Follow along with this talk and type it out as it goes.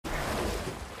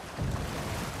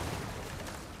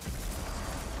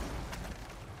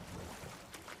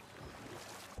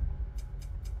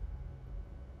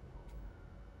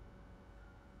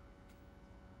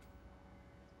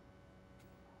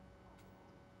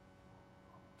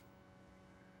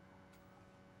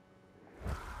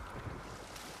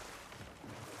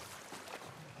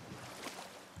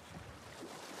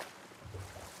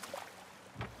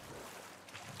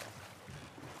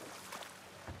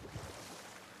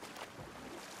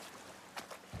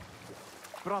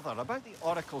Brother, about the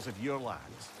oracles of your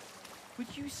lands, would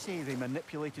you say they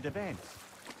manipulated events?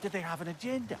 Did they have an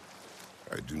agenda?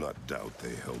 I do not doubt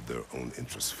they held their own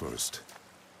interests first.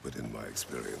 But in my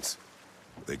experience,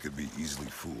 they could be easily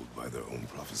fooled by their own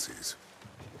prophecies.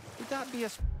 Would that be a...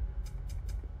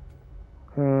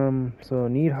 So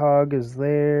Needhog is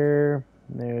there.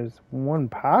 There's one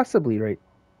possibly right...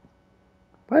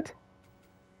 What?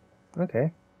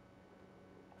 Okay.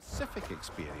 specific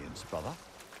experience, brother?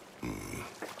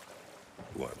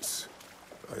 Once,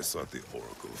 I sought the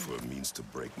Oracle for a means to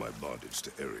break my bondage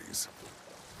to Ares.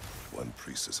 One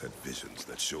priestess had visions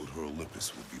that showed her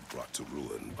Olympus would be brought to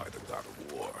ruin by the god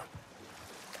of war.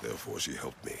 Therefore, she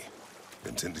helped me,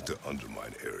 intending to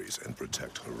undermine Ares and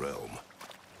protect her realm.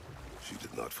 She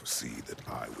did not foresee that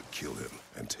I would kill him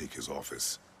and take his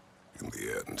office. In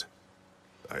the end,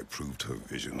 I proved her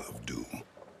vision of doom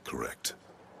correct.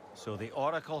 So the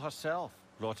Oracle herself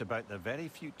brought about the very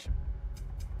future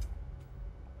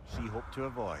she hoped to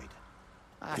avoid.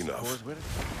 I Enough. We're...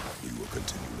 We will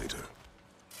continue later.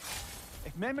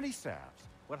 If memory serves,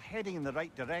 we're heading in the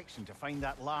right direction to find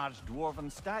that large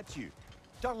dwarven statue.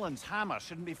 Durlin's hammer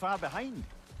shouldn't be far behind.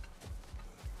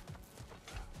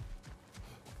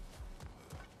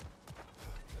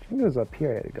 I think it was up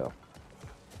here I had to go.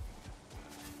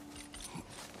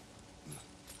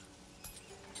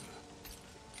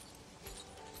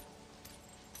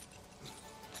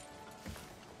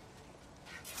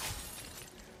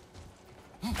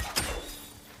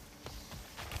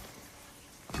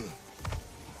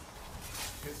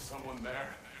 Is someone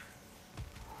there?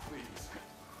 Please,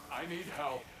 I need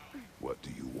help. What do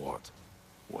you want?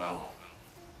 Well,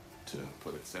 to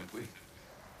put it simply,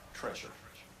 treasure.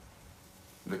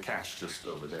 The cache just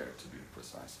over there, to be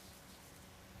precise.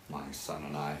 My son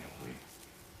and I,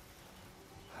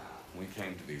 we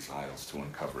came to these isles to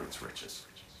uncover its riches.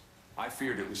 I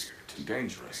feared it was too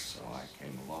dangerous, so I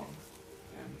came along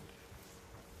and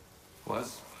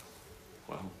was,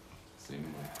 well,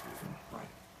 seemingly proven right.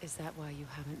 Is that why you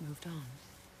haven't moved on?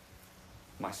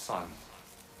 My son,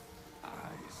 I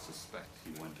suspect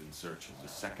he went in search of the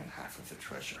second half of the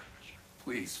treasure.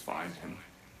 Please find him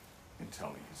and tell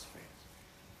me his fate.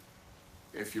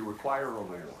 If you require a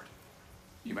reward,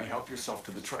 you may help yourself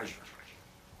to the treasure.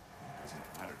 It doesn't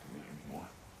matter to me anymore.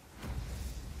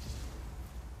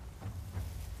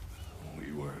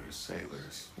 We were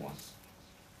sailors once.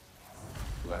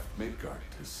 Left Midgard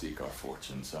to seek our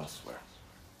fortunes elsewhere.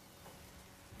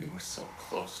 We were so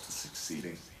close to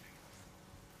succeeding.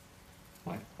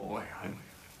 My boy, I'm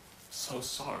so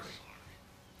sorry.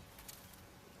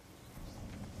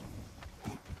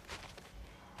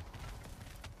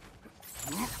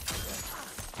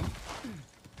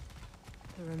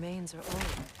 The remains are old.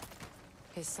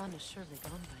 His son is surely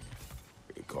gone by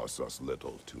now. It costs us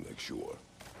little to make sure.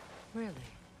 Really?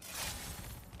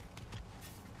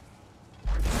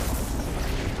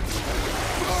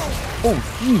 Oh,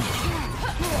 jeez.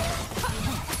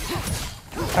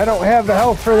 I don't have the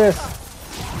health for this.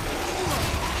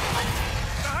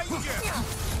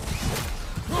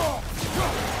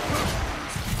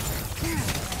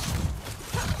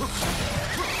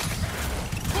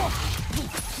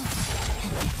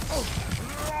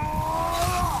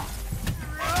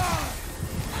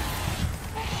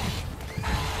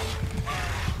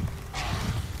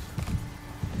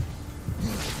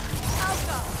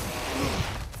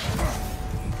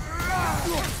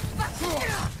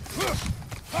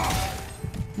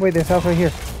 Wait, there's health right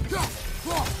here.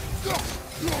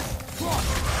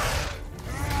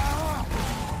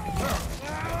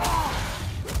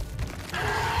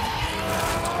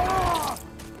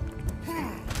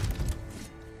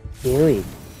 Really?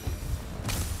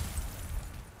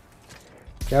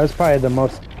 That was probably the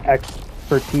most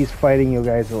expertise fighting you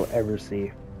guys will ever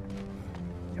see.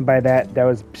 And by that, that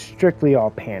was strictly all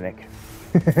panic.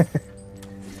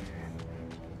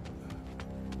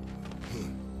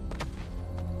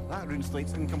 That rune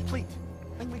slate's incomplete.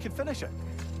 I think we could finish it.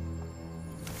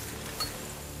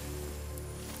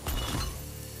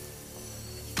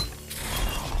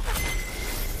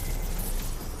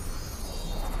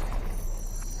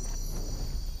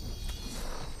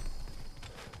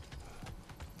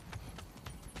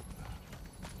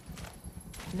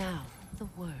 Now, the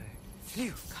word.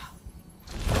 Phew.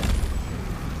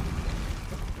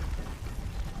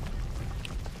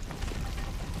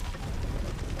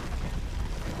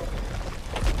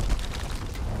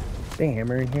 Dang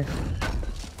hammer in here.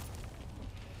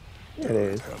 There it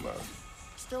is. Hammer.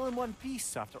 Still in one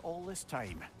piece after all this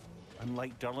time.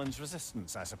 Unlike Durlin's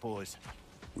resistance, I suppose.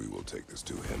 We will take this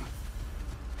to him.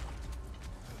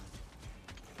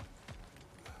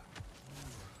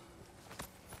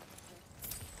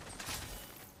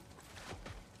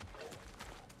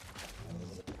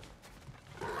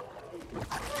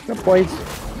 Good boys.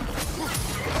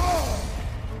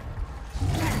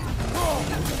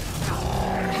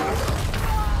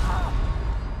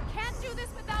 Can't do this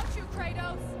without you,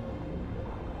 Kratos.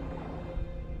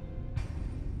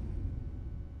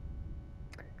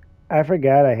 I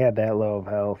forgot I had that low of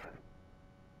health.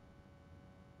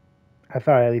 I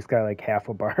thought I at least got like half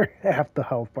a bar, half the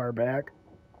health bar back.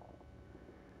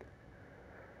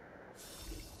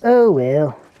 Oh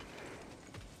well.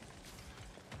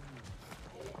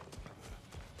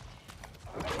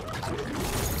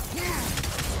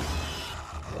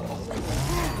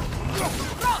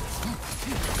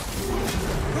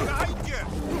 Behind you!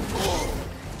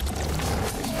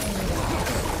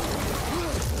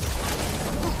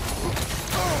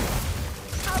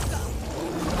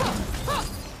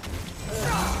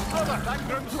 Mother, that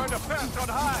groom's found a perch on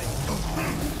high!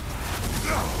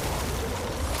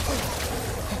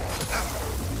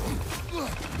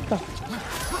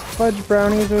 Fudge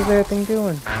brownies was that thing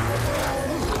doing?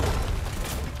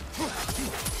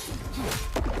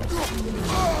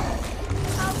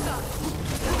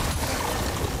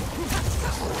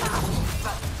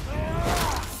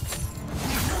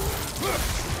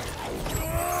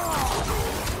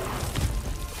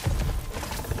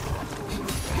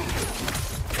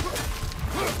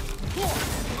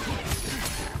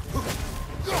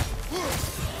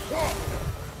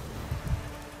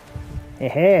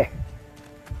 Hey.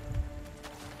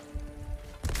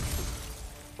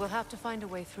 We'll have to find a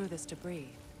way through this debris.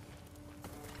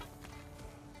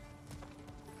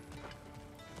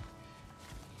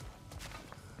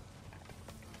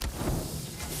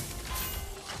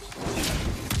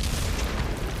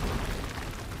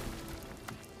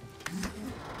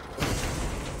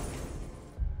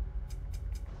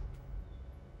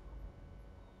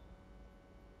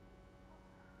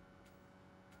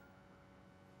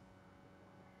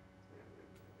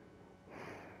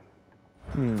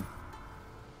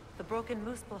 The broken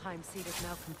Muspelheim seed is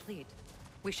now complete.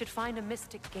 We should find a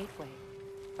mystic gateway.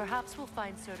 Perhaps we'll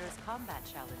find Surtur's combat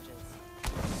challenges.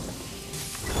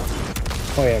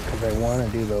 Oh yeah, because I want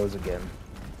to do those again.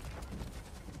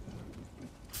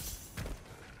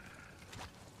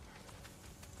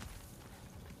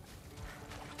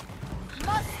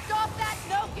 Must stop that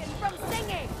Nokin from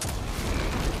singing!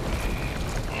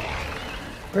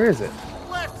 Where is it?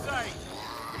 Left side!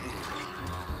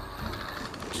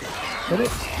 Hit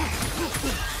it?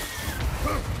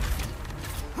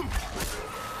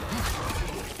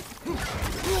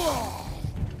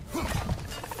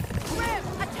 Grim,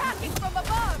 attacking from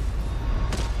above!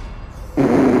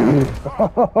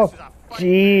 Oh,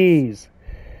 jeez.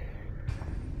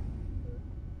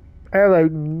 I have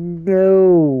like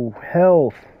no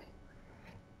health.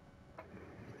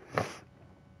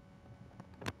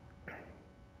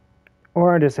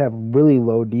 Or I just have really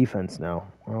low defense now.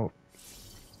 Oh.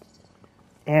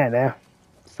 And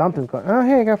something's going. Oh,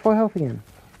 hey, I got full health again.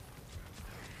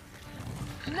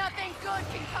 Nothing good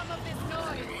can come of this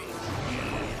noise!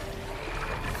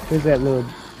 Where's that little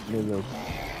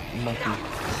monkey?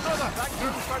 Mother, that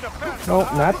groom's found a perch No, on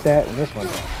high! not that. This one.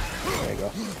 There you go.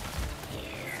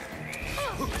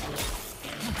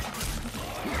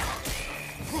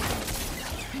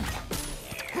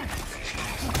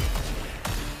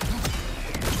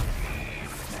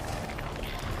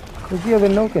 Where's the other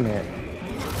Nokin at?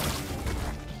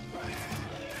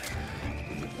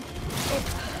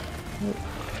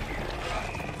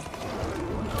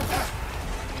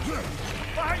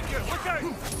 Behind you, look out!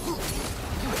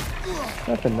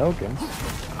 Not the Nokin.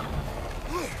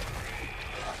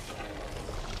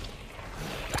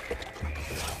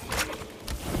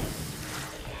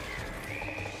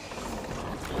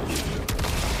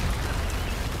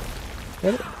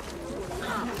 Get it?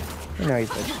 No, you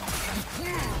did.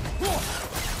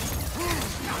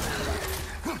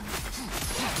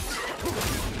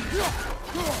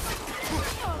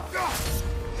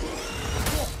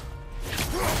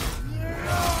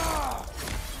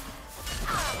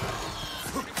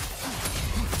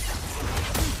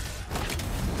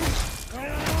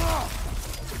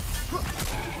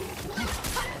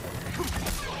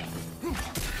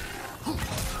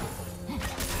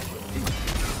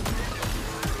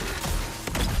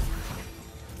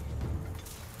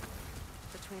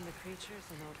 Between the creatures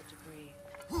and all the debris.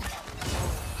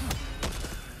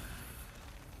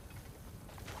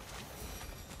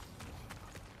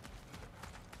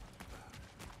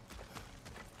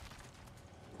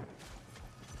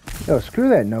 Yo, screw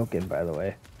that Nokin, by the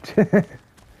way.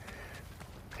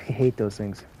 I hate those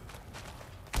things.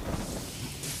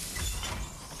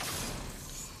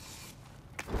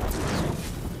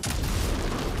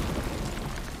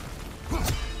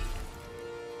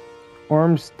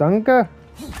 Ormstunga?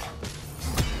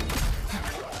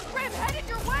 Grim, headed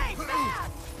your way!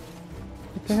 Fast!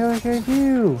 What the hell can I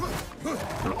do?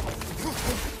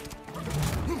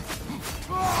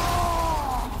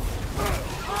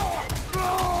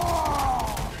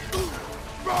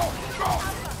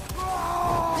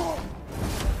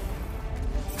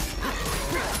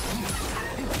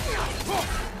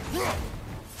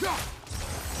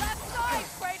 Left side,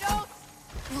 Kratos!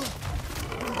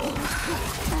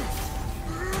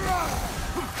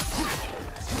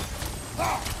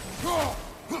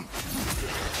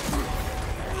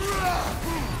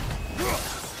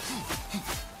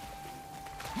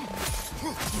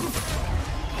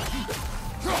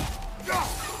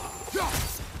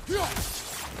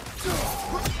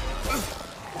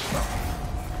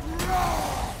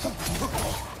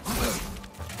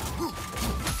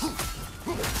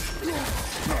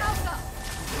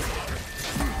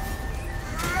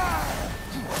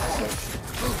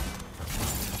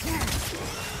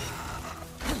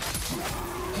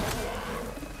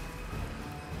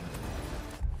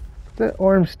 The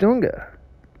Ormstunga.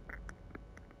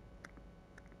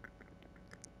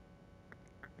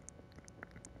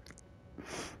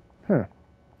 Huh.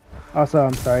 Also,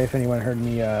 I'm sorry if anyone heard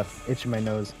me itching my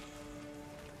nose.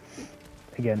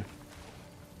 Again.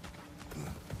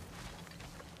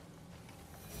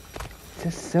 It's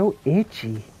just so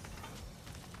itchy.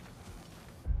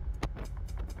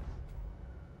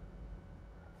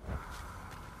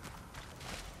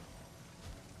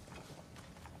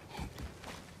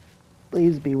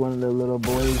 Please be one of the little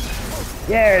boys.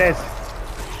 There it is.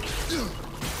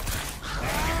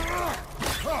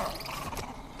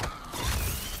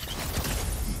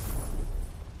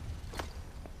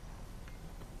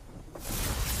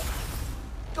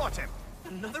 Got him!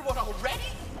 Another one already?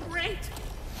 Great!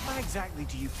 Why exactly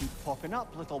do you keep popping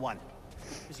up, little one?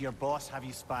 Does your boss have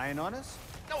you spying on us?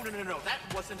 No,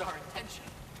 that wasn't our intention.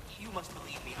 You must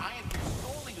believe me, I am here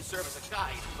solely to serve as a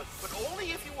guide, but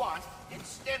only if you want. It's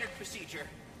standard procedure.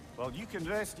 Well, you can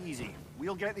rest easy.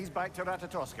 We'll get these back to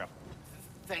Ratatoska.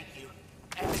 Thank you.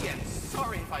 And again,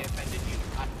 sorry if I offended you.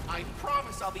 I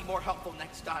promise I'll be more helpful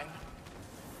next time.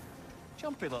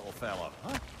 Jumpy little fella,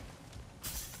 huh?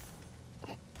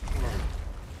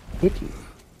 Itchy.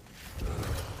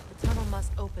 The tunnel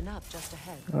must open up just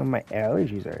ahead. Oh, my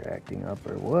allergies are acting up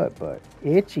or what, but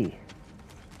itchy.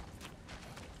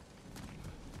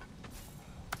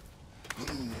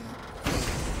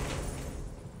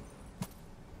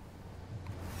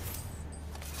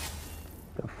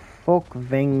 The folk Quite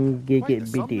the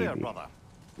sum there, Vengigit brother.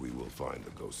 We will find the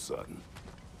ghost son.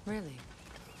 Really?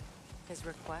 His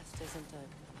request isn't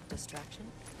a distraction?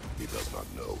 He does not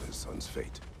know his son's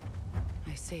fate.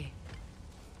 I see.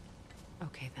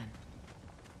 Okay then.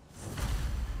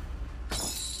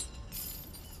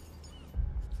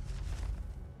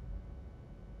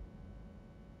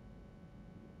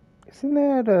 Isn't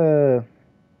that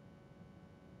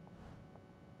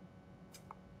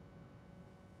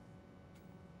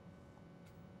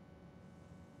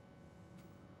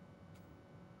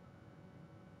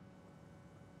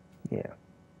yeah.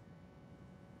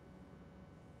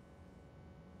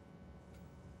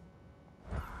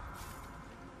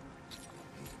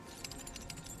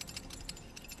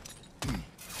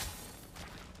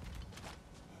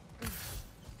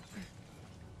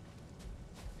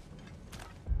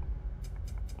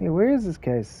 Hey, where is this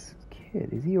guy's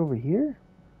kid? Is he over here?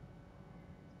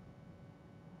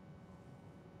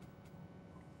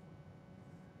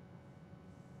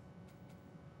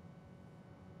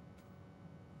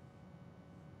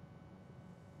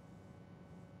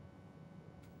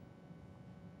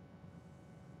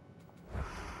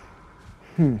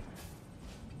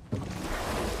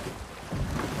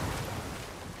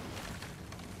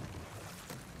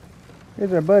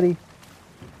 Here's our buddy.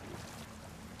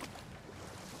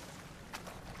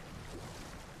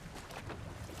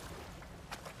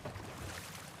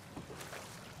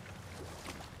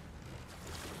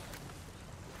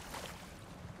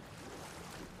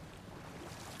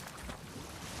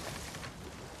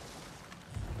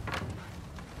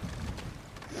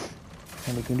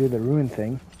 And we can do the ruin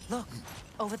thing. Look,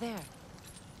 over there.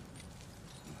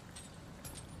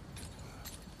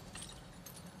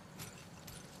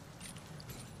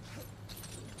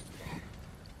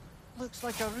 Looks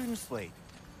like a rune slate.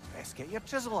 Best get your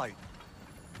chisel out.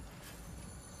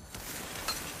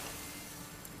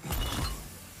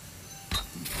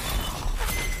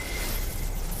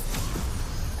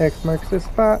 X marks the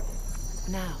spot.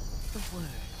 Now, the word.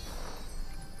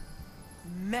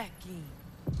 Mecking.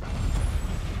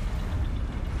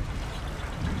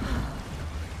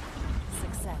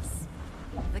 Success.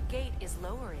 The gate is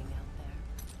lowering out there.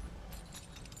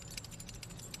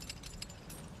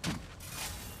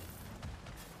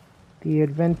 The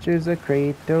Adventures of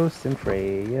Kratos and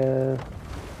Freya.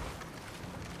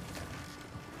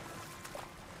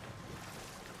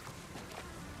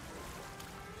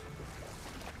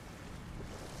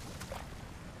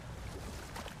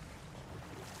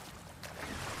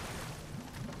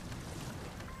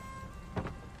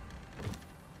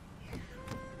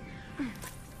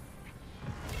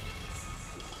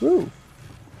 Woo!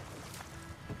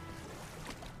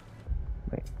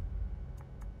 Wait.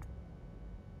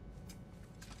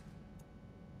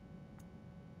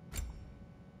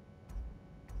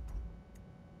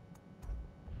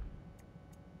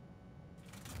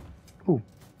 Ooh.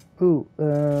 Ooh.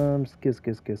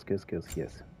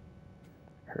 Skills.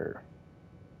 Her.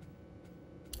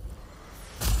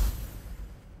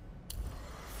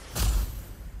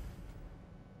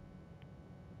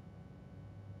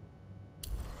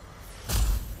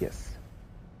 Yes.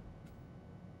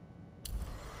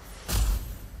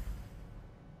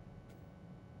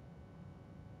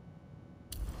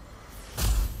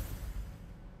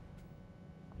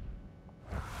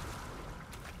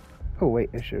 Oh wait,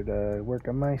 I should work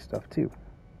on my stuff too.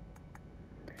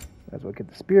 Might as well get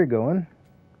the spear going.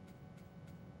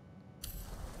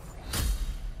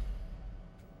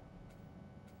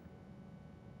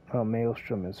 Oh,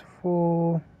 Maelstrom is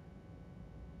full.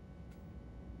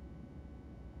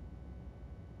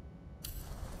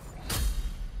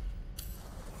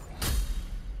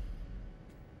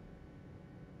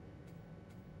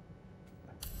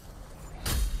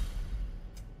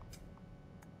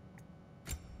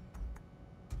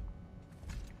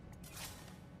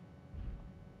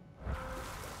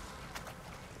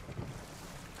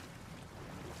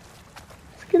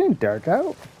 It's getting dark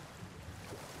out.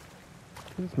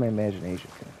 This is my imagination.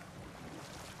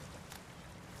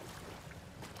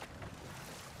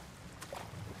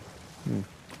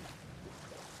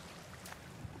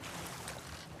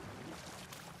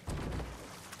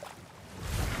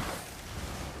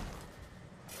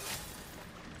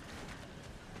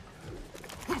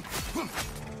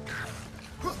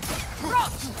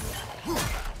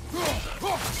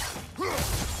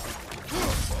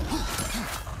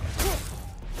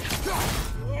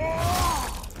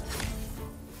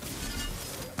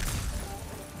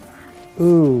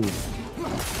 Ooh.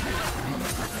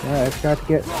 Yeah, it's got to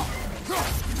get.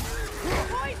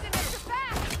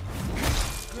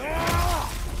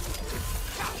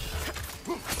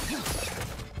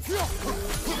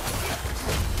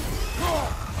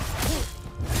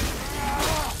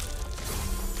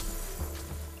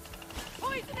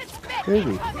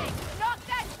 Crazy. Knock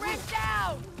that brick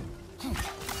down!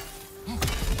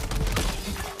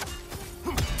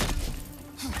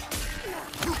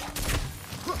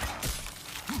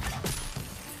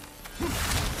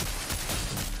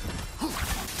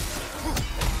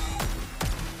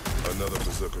 Another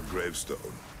berserker gravestone.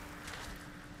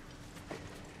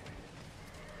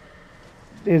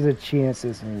 There's a chance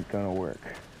this isn't gonna work.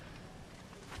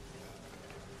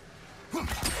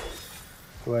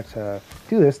 Let's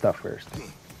do this stuff first.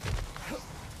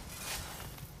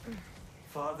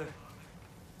 Father,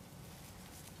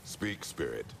 Speak,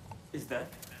 spirit. is that...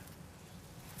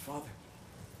 Father,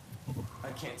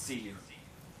 I can't see you.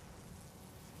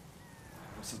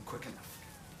 I wasn't quick enough.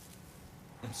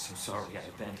 I'm so sorry I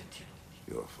abandoned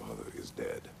you. Your father is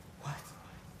dead. What?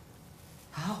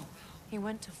 How? He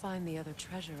went to find the other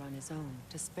treasure on his own,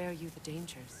 to spare you the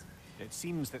dangers. It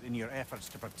seems that in your efforts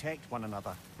to protect one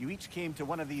another, you each came to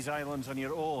one of these islands on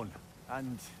your own,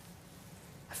 and...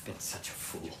 I've been such a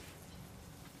fool.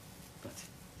 But...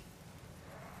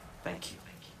 thank you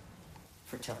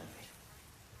for telling me.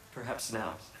 Perhaps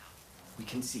now, we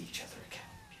can see each other again.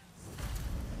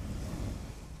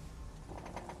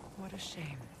 What a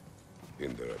shame.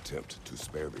 In their attempt to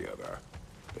spare the other,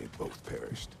 they both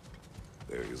perished.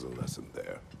 There is a lesson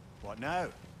there. What now?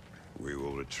 We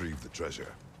will retrieve the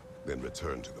treasure, then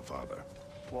return to the father.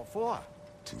 What for?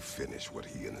 To finish what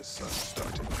he and his son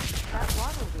started. That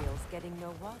water wheel's getting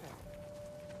no water.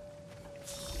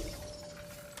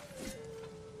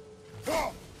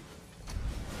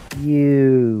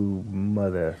 You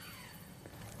mother.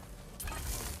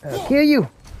 Kill you!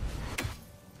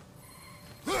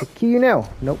 Kill you now.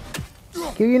 Nope.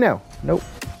 Kill you now. Nope.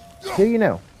 Kill you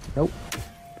now. Nope.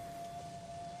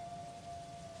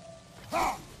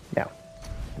 Now.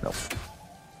 Nope.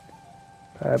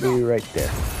 Probably right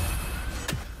there.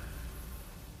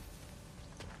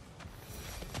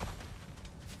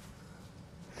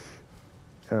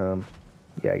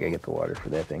 Yeah, I gotta get the water for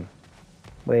that thing.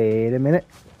 Wait a minute.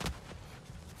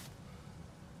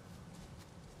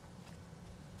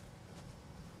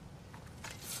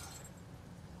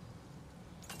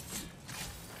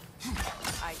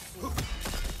 I see.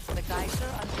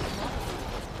 treasure under the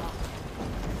monolith is blocked.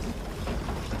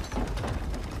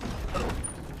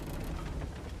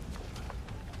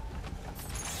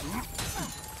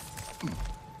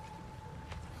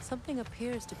 Something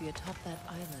appears to be atop that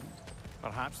island.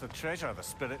 Perhaps the treasure the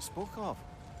spirit spoke of.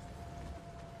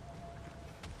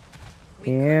 We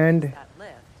could And- use that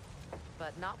lift,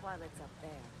 but not while it's up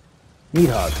there.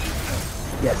 Needhog.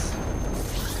 Yes.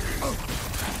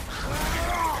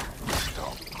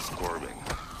 Stop squirming.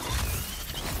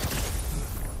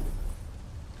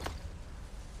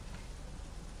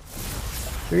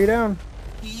 3 down.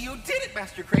 You did it,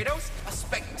 Master Kratos! A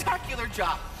spectacular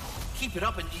job! Keep it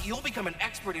up and you'll become an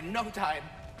expert in no time.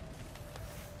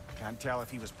 Can't tell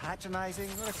if he was patronizing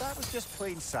or if that was just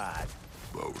plain sad.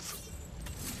 Both.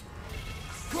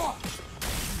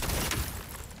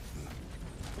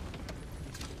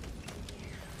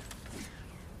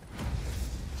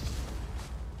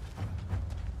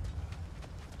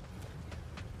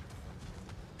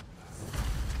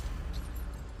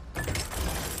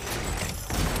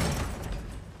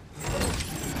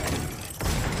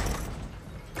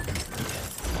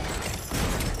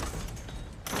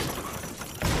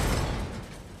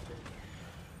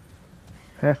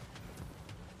 Huh.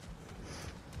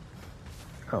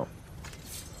 Oh.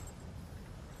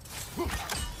 The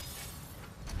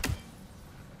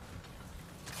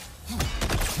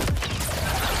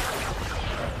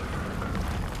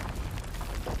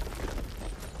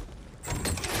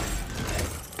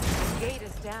gate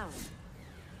is down,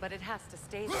 but it has to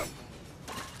stay that way.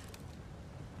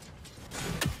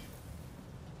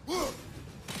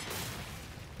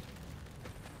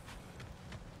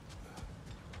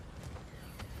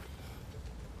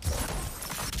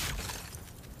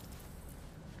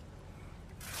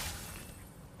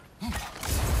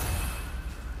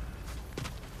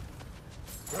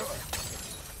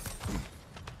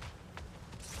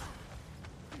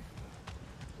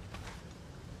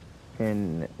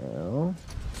 And now.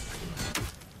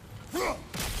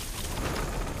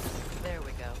 There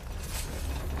we go.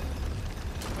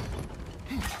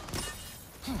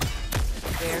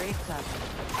 Very clever.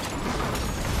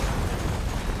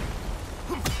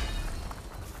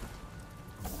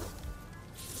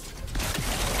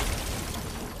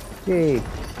 Yay.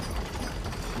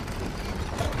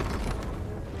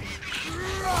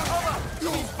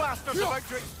 These bastards are about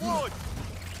to explode!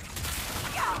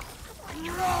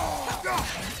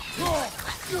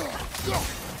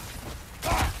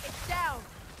 It's down.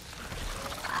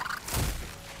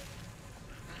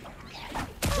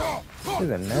 There's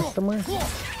a nest somewhere?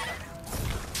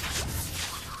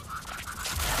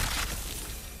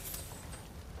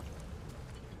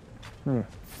 Hmm.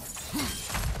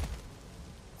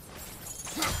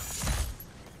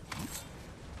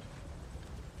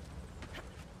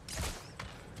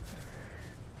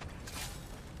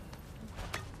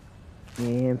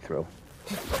 And throw.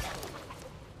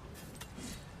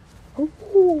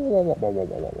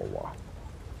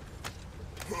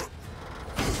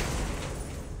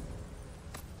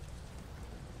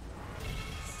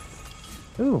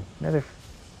 Ooh, another.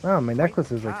 Oh, my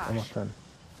necklace is like almost done.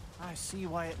 I see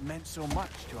why it meant so much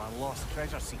to our lost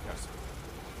treasure seekers.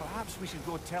 Perhaps we should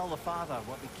go tell the father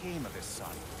what became of his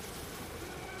son.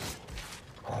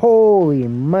 Holy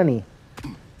money.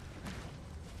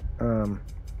 Let me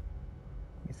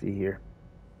see here.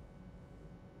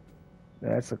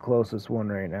 That's the closest one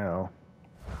right now.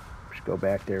 We should go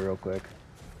back there real quick.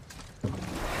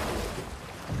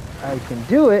 I can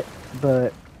do it,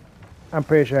 but I'm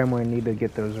pretty sure I'm going to need to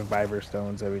get those reviver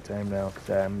stones every time now, because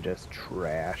I'm just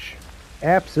trash.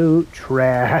 Absolute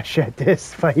trash at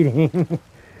this fighting.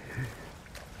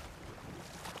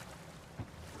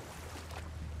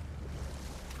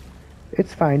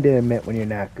 It's fine to admit when you're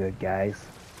not good, guys.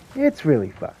 It's really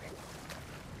fine.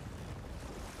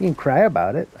 You can cry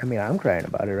about it. I mean, I'm crying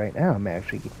about it right now. I'm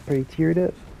actually pretty teared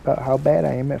up about how bad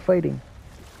I am at fighting.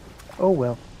 Oh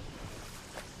well.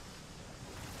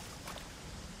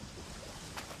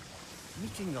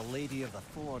 Meeting the Lady of the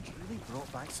Forge really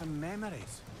brought back some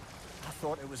memories. I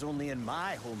thought it was only in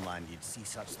my homeland you'd see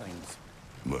such things.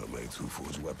 Mermaids who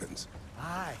forge weapons.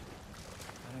 Aye.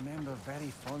 I remember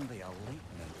very fondly a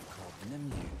lieutenant called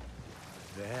Nimue.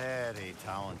 Very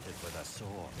talented with a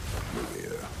sword.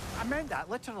 Mimir. I meant that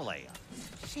literally.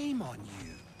 Shame on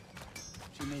you.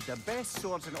 She made the best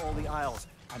swords in all the Isles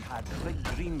and had big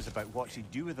dreams about what she'd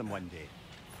do with them one day.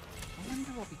 I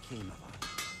wonder what became of her.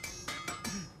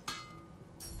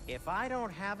 If I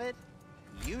don't have it,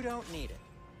 you don't need it.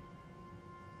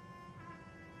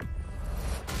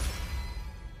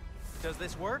 Does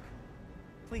this work?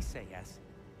 Please say yes.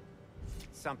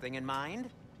 Something in mind?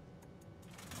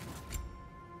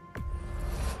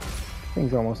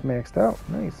 Thing's almost maxed out.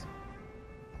 Nice.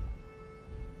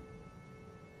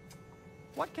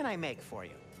 What can I make for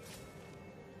you?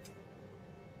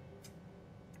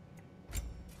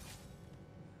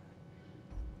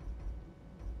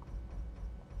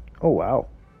 Oh, wow.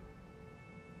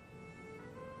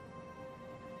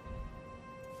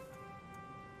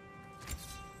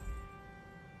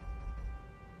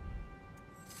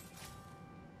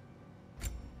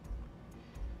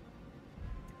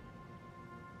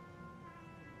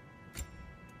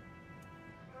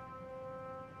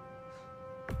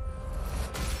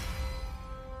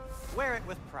 Wear it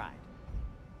with pride.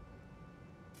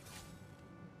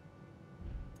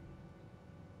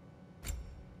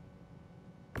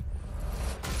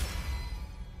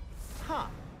 Huh.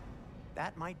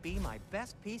 That might be my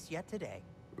best piece yet today.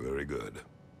 Very good.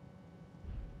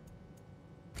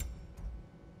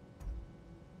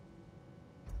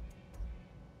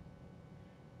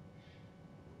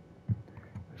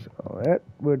 So that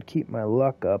would keep my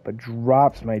luck up. It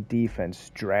drops my defense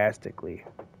drastically.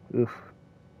 Oof.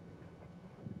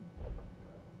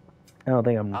 I don't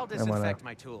think I'll disinfect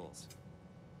my tools.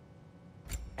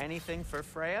 Anything for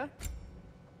Freya?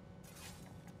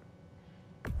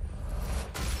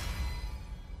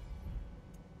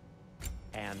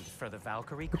 And for the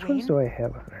Valkyrie Which Queen? ones do I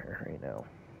have on her right now?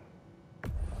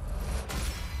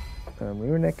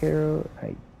 Rear neck arrow.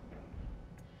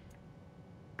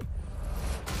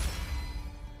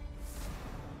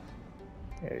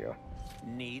 There you go.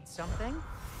 Need something?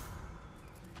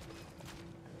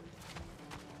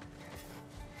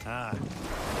 Ah,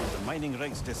 the mining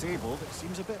rig's disabled. It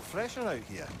seems a bit fresher out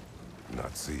here.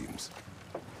 Not seems.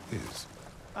 Is.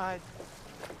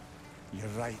 You're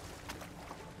right.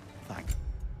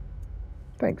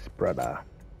 Thanks, brother.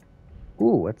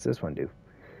 Ooh, what's this one do?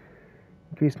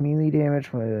 Increase melee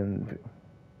damage when...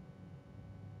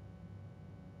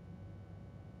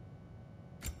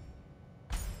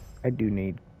 I do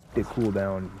need the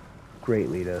cooldown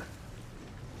greatly to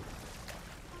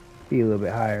be a little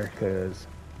bit higher, because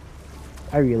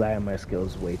I rely on my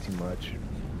skills way too much.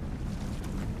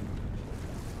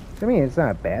 I mean, it's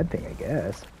not a bad thing, I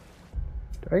guess.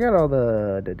 Do I got all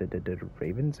the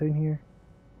ravens in here?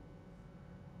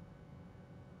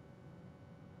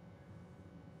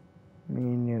 I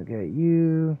mean,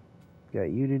 you got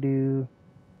you to do.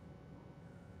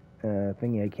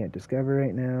 Thingy I can't discover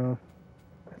right now.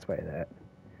 That's why that.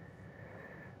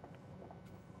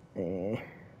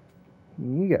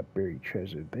 You got buried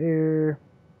treasure there.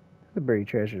 The buried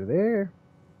treasure there.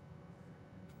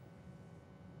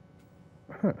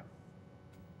 Huh.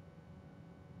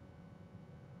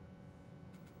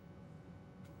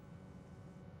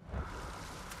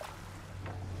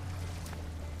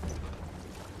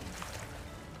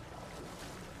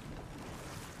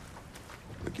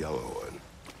 The yellow one.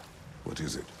 What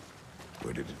is it?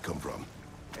 Where did it come from?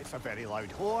 It's a very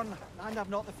loud horn, and I've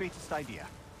not the faintest idea.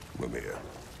 Mimir.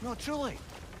 No, truly.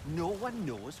 No one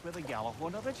knows where the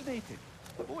Gjallarhorn originated.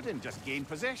 Odin just gained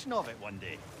possession of it one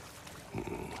day.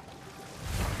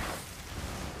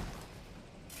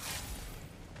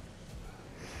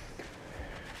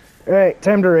 Alright,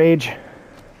 time to rage.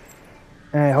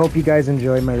 I hope you guys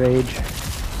enjoy my rage.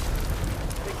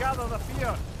 They gather the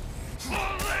fear.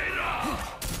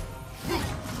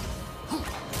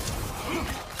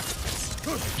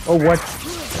 Oh, what?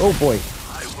 Oh, boy.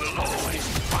 I will always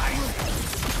fight.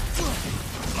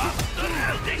 Master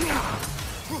Nasty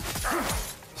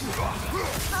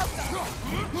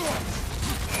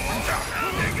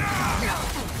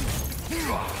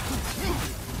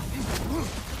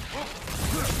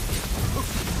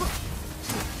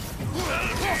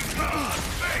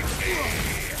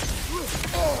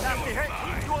hit.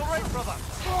 You all right, brother?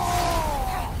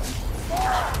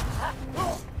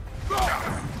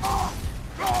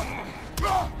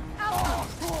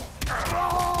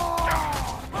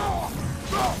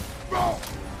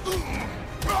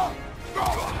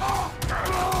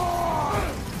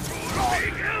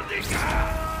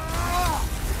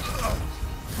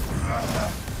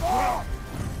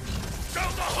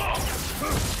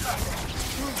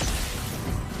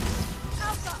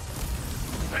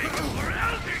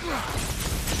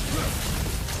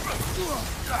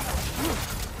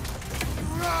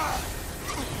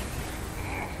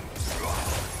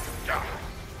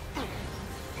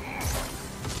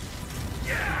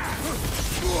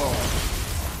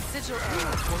 Sigil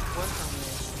arrows won't work on you.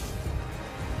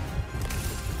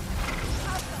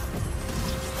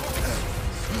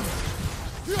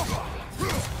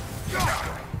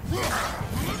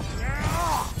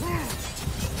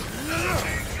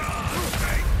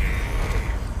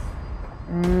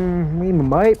 We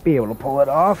might be able to pull it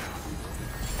off.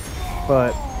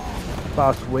 but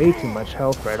lost way too much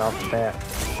health right off the bat.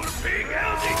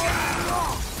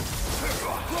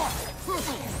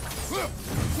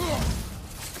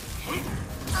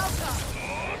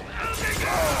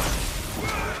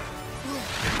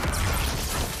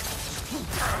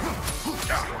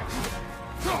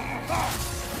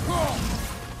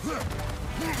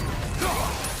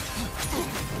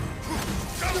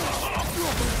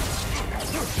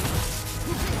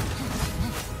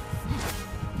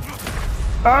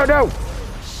 Oh no!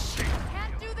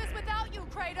 Can't do this without you,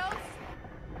 Kratos.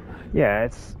 Yeah,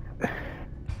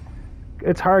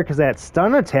 it's hard because that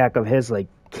stun attack of his like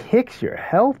kicks your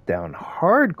health down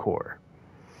hardcore.